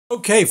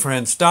Okay,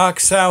 friends,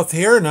 Doc South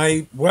here,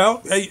 and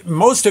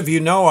most of you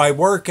know I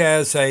work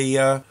as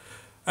an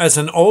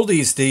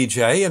oldies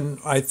DJ, and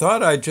I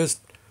thought I'd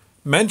just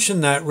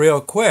mention that real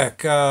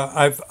quick.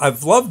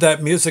 I've loved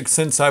that music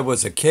since I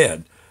was a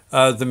kid.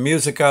 The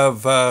music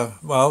of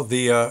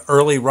the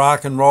early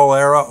rock and roll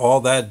era, all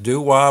that doo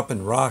wop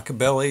and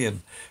rockabilly,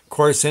 and of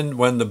course,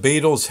 when the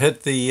Beatles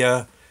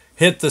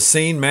hit the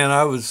scene, man,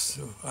 I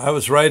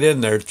was right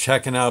in there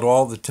checking out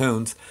all the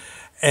tunes.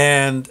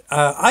 And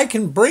I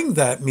can bring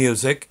that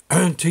music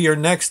to your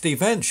next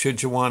event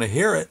should you want to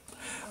hear it.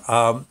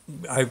 Um,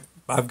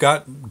 I've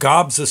got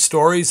gobs of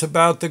stories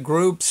about the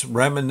groups,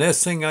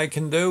 reminiscing I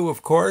can do,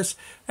 of course,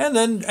 and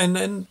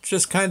then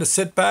just kind of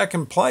sit back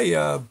and play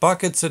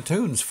buckets of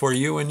tunes for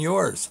you and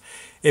yours.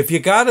 If you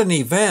got an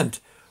event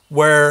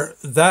where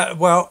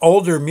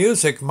older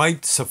music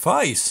might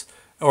suffice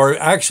or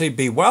actually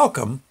be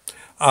welcome,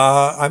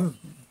 I'm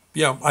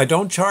I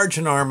don't charge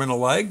an arm and a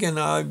leg, and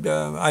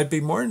I'd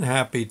be more than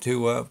happy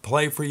to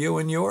play for you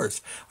and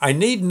yours. I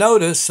need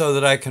notice so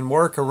that I can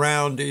work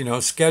around,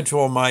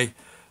 schedule my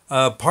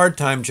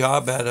part-time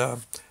job at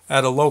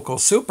a local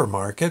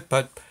supermarket.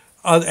 But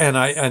and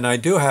I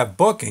do have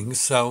bookings,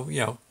 so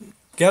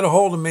get a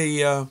hold of me.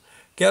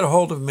 Get a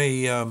hold of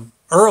me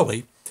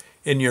early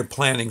in your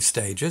planning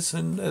stages,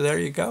 and there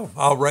you go.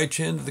 I'll write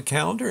you into the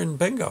calendar, and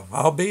bingo,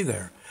 I'll be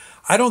there.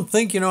 I don't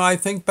think, I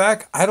think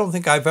back, I don't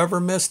think I've ever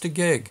missed a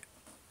gig.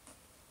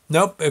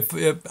 Nope. If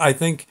I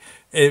think,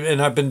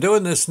 and I've been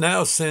doing this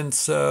now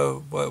since,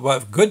 a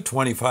good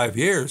 25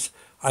 years.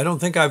 I don't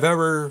think I've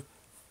ever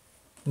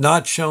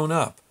not shown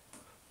up.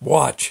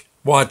 Watch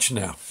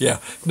now. Yeah.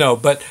 No,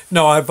 but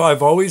no, I've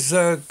always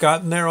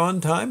gotten there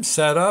on time,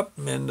 set up,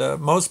 and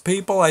most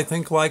people, I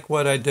think, like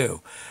what I do.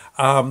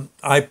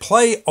 I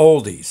play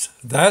oldies.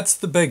 That's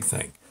the big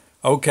thing.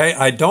 Okay.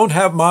 I don't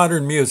have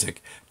modern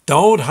music.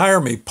 Don't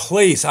hire me,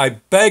 please. I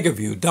beg of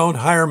you, don't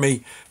hire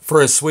me for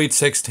a Sweet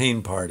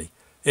 16 party.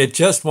 It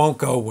just won't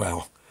go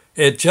well.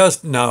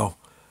 No.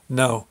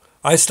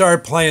 I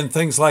start playing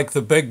things like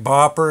the Big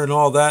Bopper and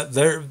all that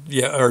there,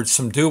 yeah, or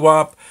some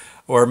doo-wop,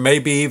 or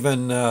maybe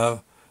even,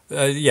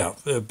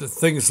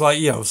 things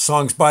like,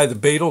 songs by the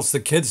Beatles. The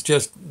kids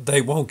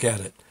they won't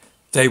get it.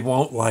 They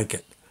won't like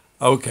it.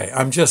 Okay,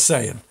 I'm just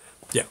saying.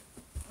 Yeah.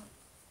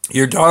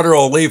 Your daughter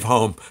will leave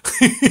home.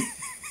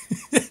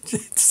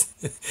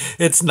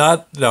 It's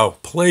not, no,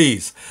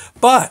 please.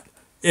 But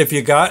if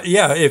you got,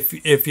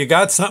 if you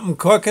got something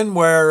cooking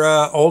where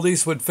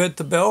oldies would fit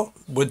the bill,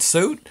 would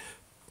suit,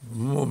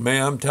 oh,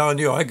 man, I'm telling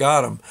you, I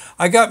got them.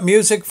 I got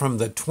music from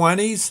the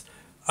 20s,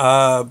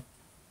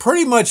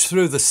 pretty much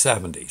through the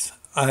 70s.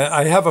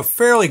 I have a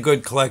fairly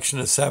good collection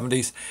of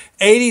 70s,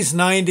 80s,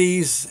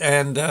 90s,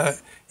 and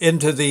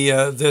into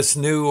the this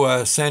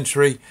new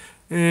century.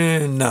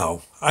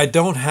 No, I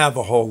don't have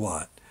a whole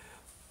lot.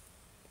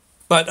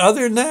 But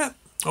other than that,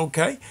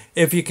 okay,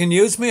 if you can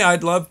use me,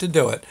 I'd love to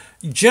do it.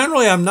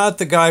 Generally, I'm not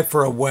the guy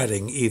for a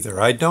wedding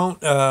either. I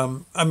don't.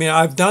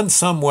 I've done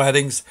some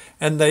weddings,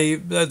 and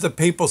the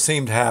people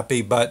seemed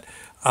happy. But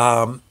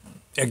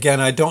again,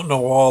 I don't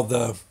know all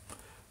the.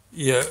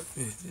 Yeah,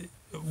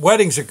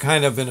 weddings are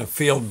kind of in a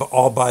field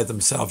all by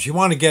themselves. You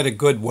want to get a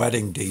good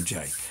wedding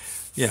DJ.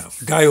 Yeah,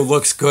 guy who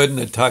looks good in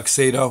a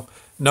tuxedo,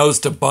 knows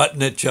to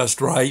button it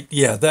just right.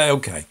 Yeah,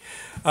 okay.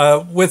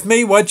 With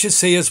me, what you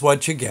see is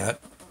what you get.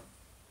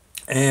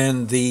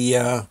 And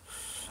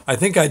I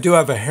think I do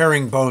have a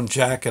herringbone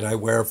jacket I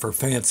wear for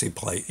fancy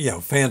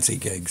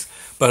gigs.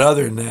 But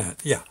other than that,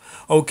 yeah,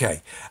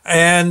 okay.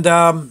 And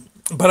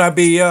but I'd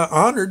be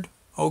honored.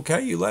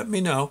 Okay, you let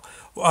me know.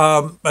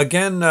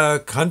 Again,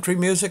 country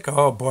music.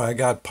 Oh boy, I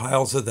got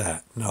piles of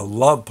that, and I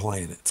love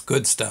playing it. It's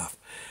good stuff.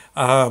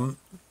 And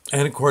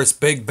of course,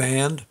 big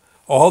band.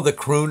 All the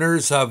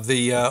crooners of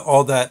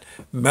all that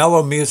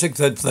mellow music,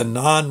 that's the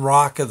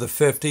non-rock of the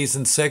 50s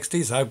and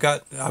 60s. I've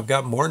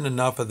got more than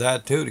enough of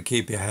that too to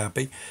keep you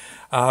happy.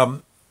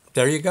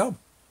 There you go.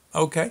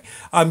 Okay,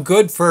 I'm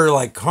good for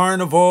like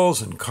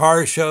carnivals and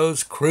car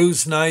shows,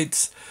 cruise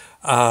nights.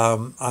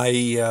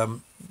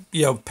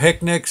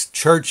 Picnics,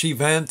 church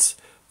events.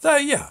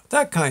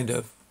 That kind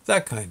of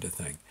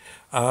thing.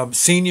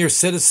 Senior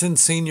citizen,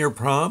 senior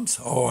proms.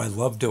 Oh, I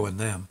love doing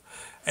them.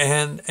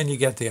 And you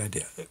get the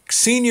idea.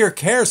 Senior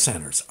care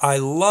centers. I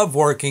love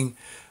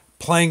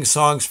playing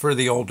songs for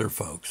the older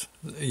folks.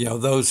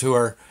 Those who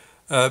are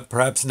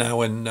perhaps now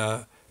in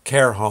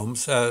care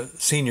homes,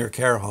 senior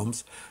care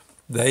homes.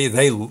 They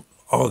do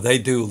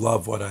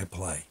love what I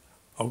play.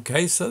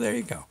 Okay, so there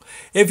you go.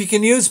 If you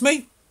can use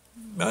me,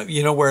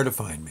 you know where to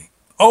find me.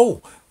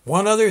 Oh,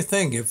 one other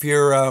thing. If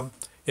you're out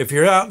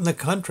in the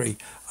country,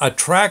 a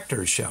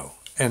tractor show,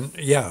 and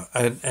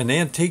an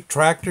antique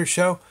tractor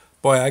show.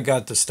 Boy, I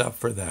got the stuff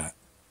for that.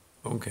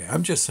 Okay,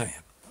 I'm just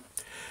saying.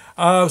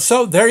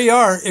 So there you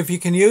are. If you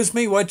can use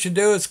me, what you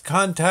do is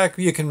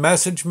you can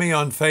message me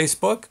on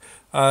Facebook,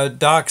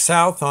 Doc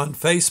South on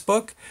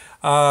Facebook.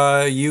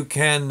 You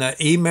can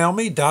email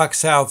me,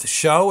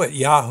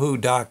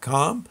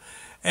 docsouthshow@yahoo.com.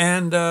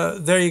 And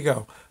there you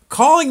go.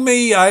 Calling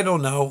me, I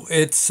don't know.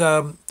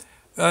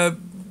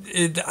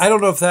 I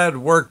don't know if that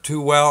would work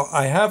too well.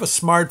 I have a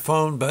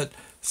smartphone, but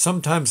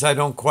sometimes I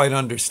don't quite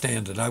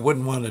understand it. I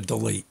wouldn't want to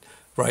delete,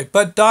 right?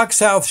 But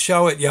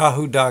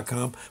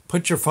DocSouthShow@yahoo.com.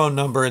 Put your phone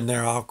number in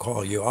there. I'll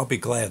call you. I'll be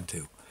glad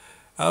to.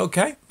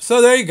 Okay,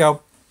 so there you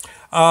go.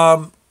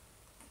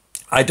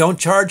 I don't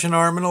charge an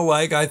arm and a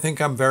leg. I think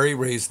I'm very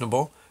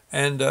reasonable,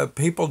 and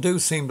people do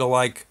seem to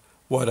like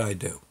what I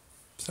do.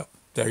 So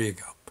there you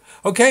go.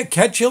 Okay,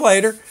 catch you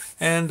later.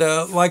 And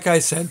like I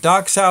said,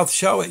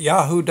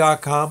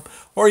 DocSouthShow@yahoo.com,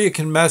 or you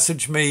can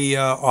message me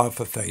off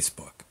of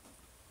Facebook.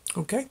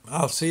 Okay,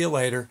 I'll see you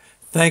later.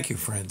 Thank you,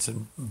 friends,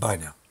 and bye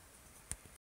now.